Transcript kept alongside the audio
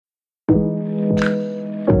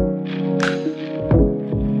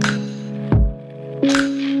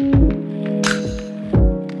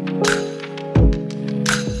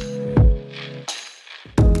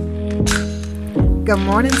Good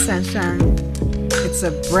morning, sunshine. It's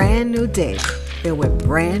a brand new day filled with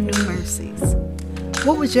brand new mercies.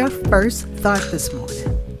 What was your first thought this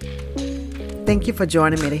morning? Thank you for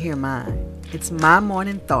joining me to hear mine. It's My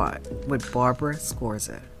Morning Thought with Barbara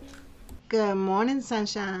Scorza. Good morning,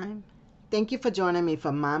 sunshine. Thank you for joining me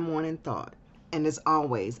for My Morning Thought. And as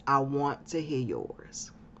always, I want to hear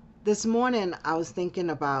yours. This morning, I was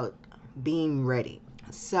thinking about being ready.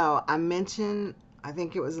 So I mentioned, I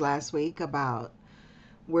think it was last week, about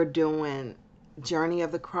we're doing Journey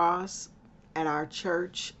of the Cross at our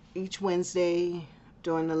church each Wednesday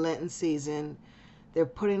during the Lenten season. They're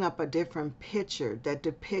putting up a different picture that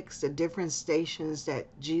depicts the different stations that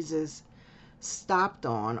Jesus stopped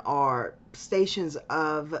on, or stations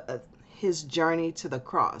of his journey to the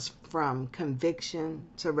cross, from conviction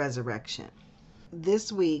to resurrection. This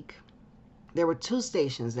week, there were 2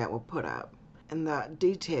 stations that were put up. In the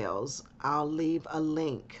details, I'll leave a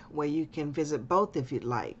link where you can visit both if you'd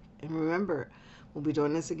like. And remember, we'll be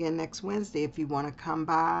doing this again next Wednesday. If you want to come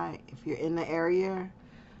by, if you're in the area,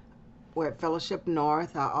 we're at Fellowship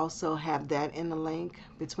North. I'll also have that in the link.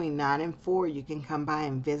 Between 9 and 4, you can come by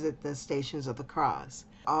and visit the Stations of the Cross.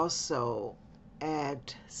 Also,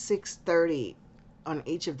 at 6:30 on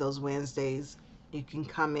each of those Wednesdays, you can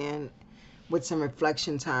come in with some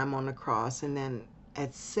reflection time on the cross. And then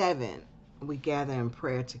at 7, we gather in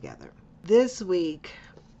prayer together. This week,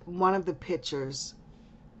 one of the pictures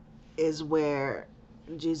is where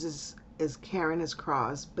Jesus is carrying his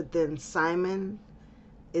cross, but then Simon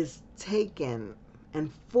is taken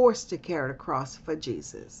and forced to carry the cross for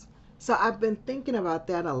Jesus. So I've been thinking about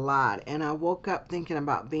that a lot, and I woke up thinking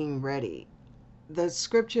about being ready. The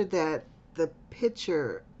scripture that the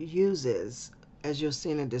picture uses, as you'll see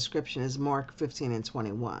in the description, is Mark 15 and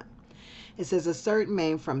 21. It says, a certain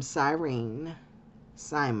man from Cyrene,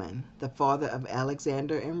 Simon, the father of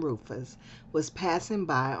Alexander and Rufus, was passing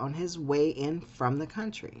by on his way in from the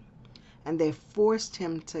country, and they forced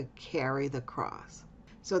him to carry the cross.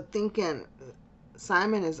 So thinking,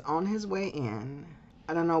 Simon is on his way in.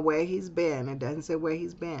 I don't know where he's been. It doesn't say where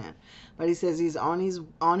he's been, but he says he's on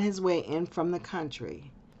his way in from the country,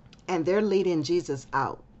 and they're leading Jesus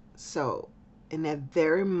out. So in that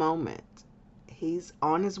very moment, he's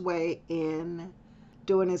on his way in,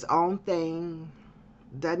 doing his own thing.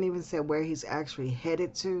 Doesn't even say where he's actually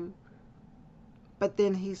headed to. But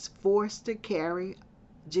then he's forced to carry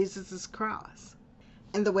Jesus' cross.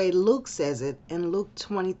 And the way Luke says it, in Luke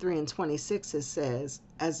 23 and 26, it says,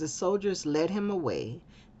 as the soldiers led him away,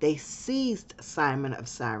 they seized Simon of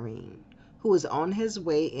Cyrene, who was on his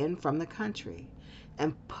way in from the country,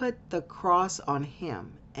 and put the cross on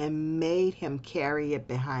him and made him carry it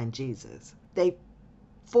behind Jesus. They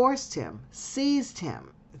forced him, seized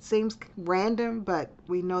him. It seems random, but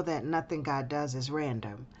we know that nothing God does is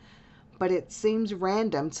random. But it seems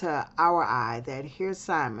random to our eye that here's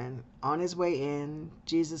Simon on his way in,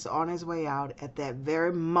 Jesus on his way out. At that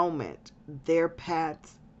very moment, their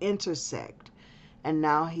paths intersect, and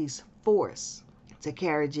now he's forced to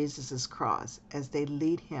carry Jesus' cross as they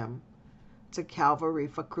lead him to Calvary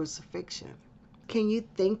for crucifixion. Can you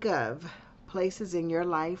think of places in your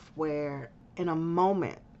life where in a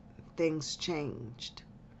moment things changed?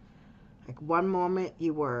 Like one moment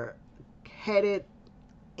you were headed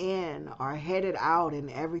in or headed out and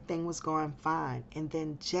everything was going fine, and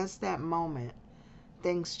then just that moment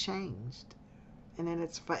things changed, and then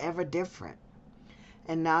it's forever different,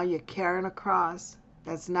 and now you're carrying a cross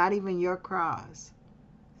that's not even your cross,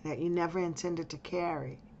 that you never intended to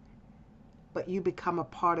carry, but you become a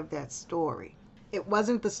part of that story. It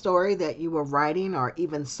wasn't the story that you were writing or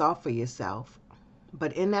even saw for yourself,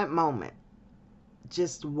 but in that moment,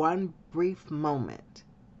 just one brief moment,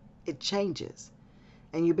 it changes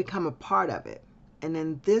and you become a part of it. And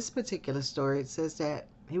in this particular story, it says that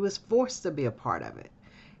he was forced to be a part of it.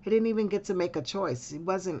 He didn't even get to make a choice. He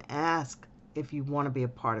wasn't asked if you want to be a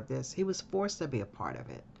part of this. He was forced to be a part of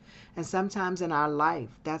it. And sometimes in our life,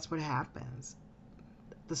 that's what happens.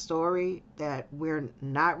 The story that we're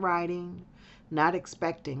not writing, not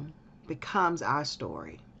expecting, becomes our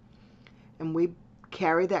story. And we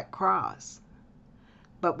carry that cross,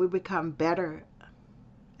 but we become better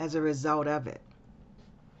as a result of it.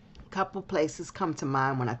 A couple places come to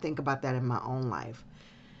mind when I think about that in my own life.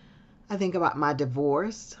 I think about my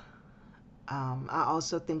divorce. I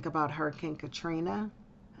also think about Hurricane Katrina.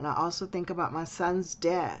 And I also think about my son's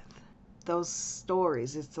death. Those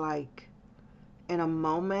stories, it's like in a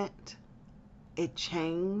moment, it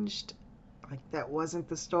changed. Like that wasn't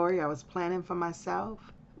the story I was planning for myself,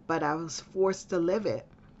 but I was forced to live it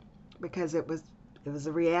because it was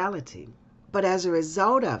a reality. But as a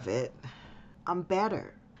result of it, I'm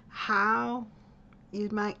better. How? you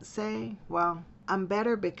might say? Well, I'm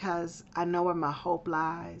better because I know where my hope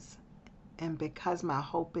lies, and because my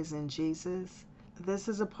hope is in Jesus. This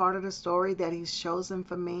is a part of the story that He's chosen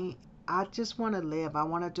for me. I just want to live. I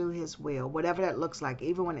want to do His will, whatever that looks like,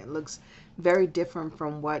 even when it looks very different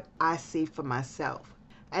from what I see for myself.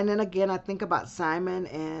 And then again, I think about Simon,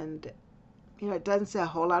 and it doesn't say a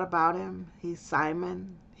whole lot about him. He's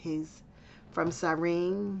Simon. He's from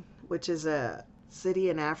Cyrene, which is a city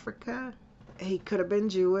in Africa. He could have been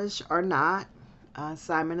Jewish or not.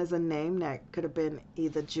 Simon is a name that could have been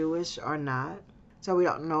either Jewish or not. So we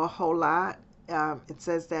don't know a whole lot. It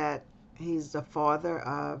says that he's the father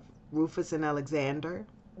of Rufus and Alexander.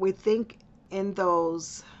 We think in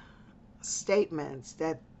those statements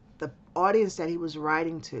that the audience that he was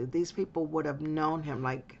writing to, these people would have known him.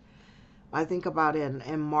 Like I think about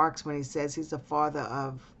in Mark's when he says he's the father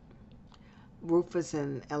of Rufus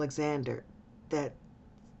and Alexander, that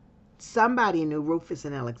somebody knew Rufus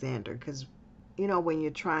and Alexander, because when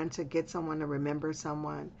you're trying to get someone to remember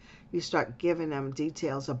someone, you start giving them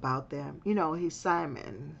details about them. He's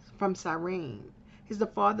Simon from Cyrene. He's the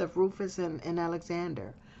father of Rufus and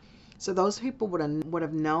Alexander. So those people would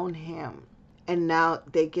have known him, and now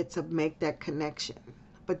they get to make that connection.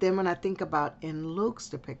 But then when I think about in Luke's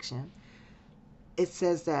depiction, it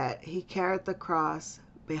says that he carried the cross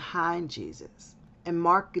behind Jesus. And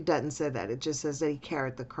Mark doesn't say that. It just says that he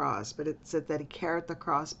carried the cross. But it said that he carried the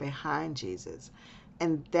cross behind Jesus.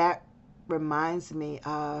 And that reminds me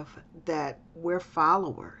of that we're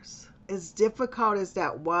followers. As difficult as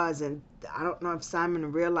that was, and I don't know if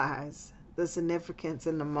Simon realized the significance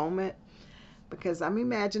in the moment, because I'm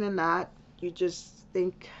imagining not, you just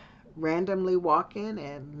think randomly walking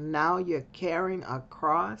and now you're carrying a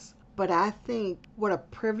cross. But I think what a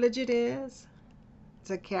privilege it is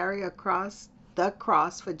to carry a cross, the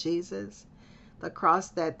cross for Jesus, the cross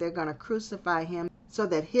that they're going to crucify him so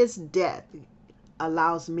that his death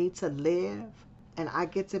allows me to live, and I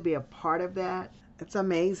get to be a part of that. It's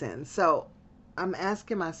amazing. So I'm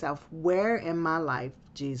asking myself, where in my life,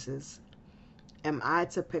 Jesus, am I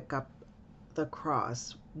to pick up the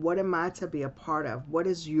cross? What am I to be a part of? What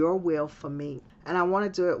is your will for me? And I want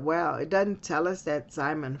to do it well. It doesn't tell us that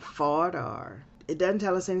Simon fought, or it doesn't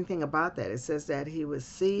tell us anything about that. It says that he was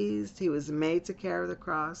seized, he was made to carry the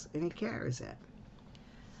cross, and he carries it.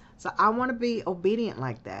 So I want to be obedient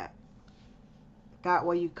like that. God,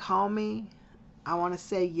 will you call me? I want to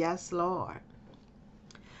say yes, Lord.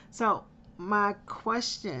 So my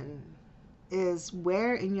question is,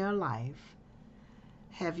 where in your life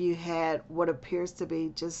have you had what appears to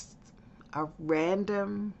be just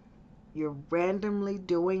you're randomly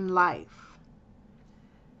doing life,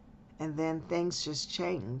 and then things just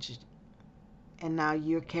changed, and now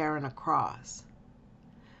you're carrying a cross?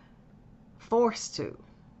 Forced to,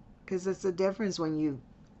 because it's a difference when you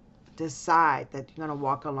decide that you're going to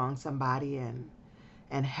walk along somebody and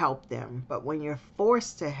help them. But when you're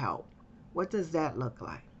forced to help, what does that look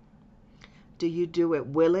like? Do you do it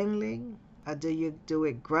willingly, or do you do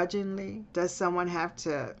it grudgingly? Does someone have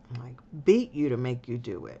to beat you to make you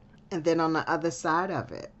do it? And then on the other side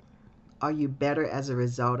of it, are you better as a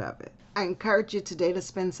result of it? I encourage you today to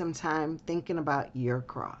spend some time thinking about your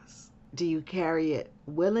cross. Do you carry it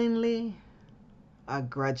willingly or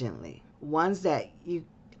grudgingly? Ones that you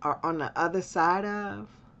are on the other side of,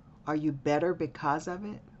 are you better because of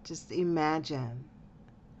it? Just imagine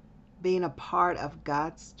being a part of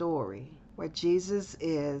God's story where Jesus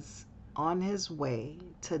is on his way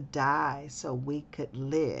to die so we could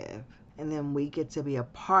live, and then we get to be a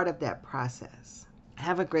part of that process.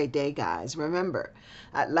 Have a great day, guys. Remember,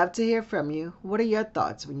 I'd love to hear from you. What are your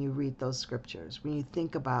thoughts when you read those scriptures, when you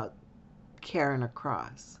think about carrying a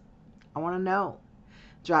cross? I want to know.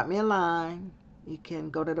 Drop me a line. You can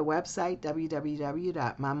go to the website,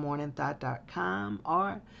 www.mymorningthought.com,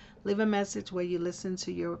 or leave a message where you listen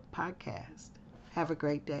to your podcast. Have a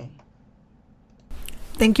great day.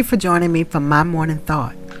 Thank you for joining me for My Morning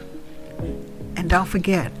Thought. And don't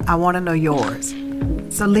forget, I want to know yours.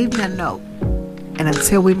 So leave me a note. And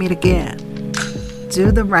until we meet again,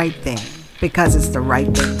 do the right thing, because it's the right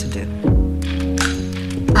thing to do.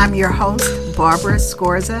 I'm your host, Barbara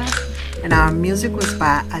Scorza, and our music was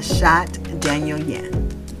by Ashat Daniel Yen.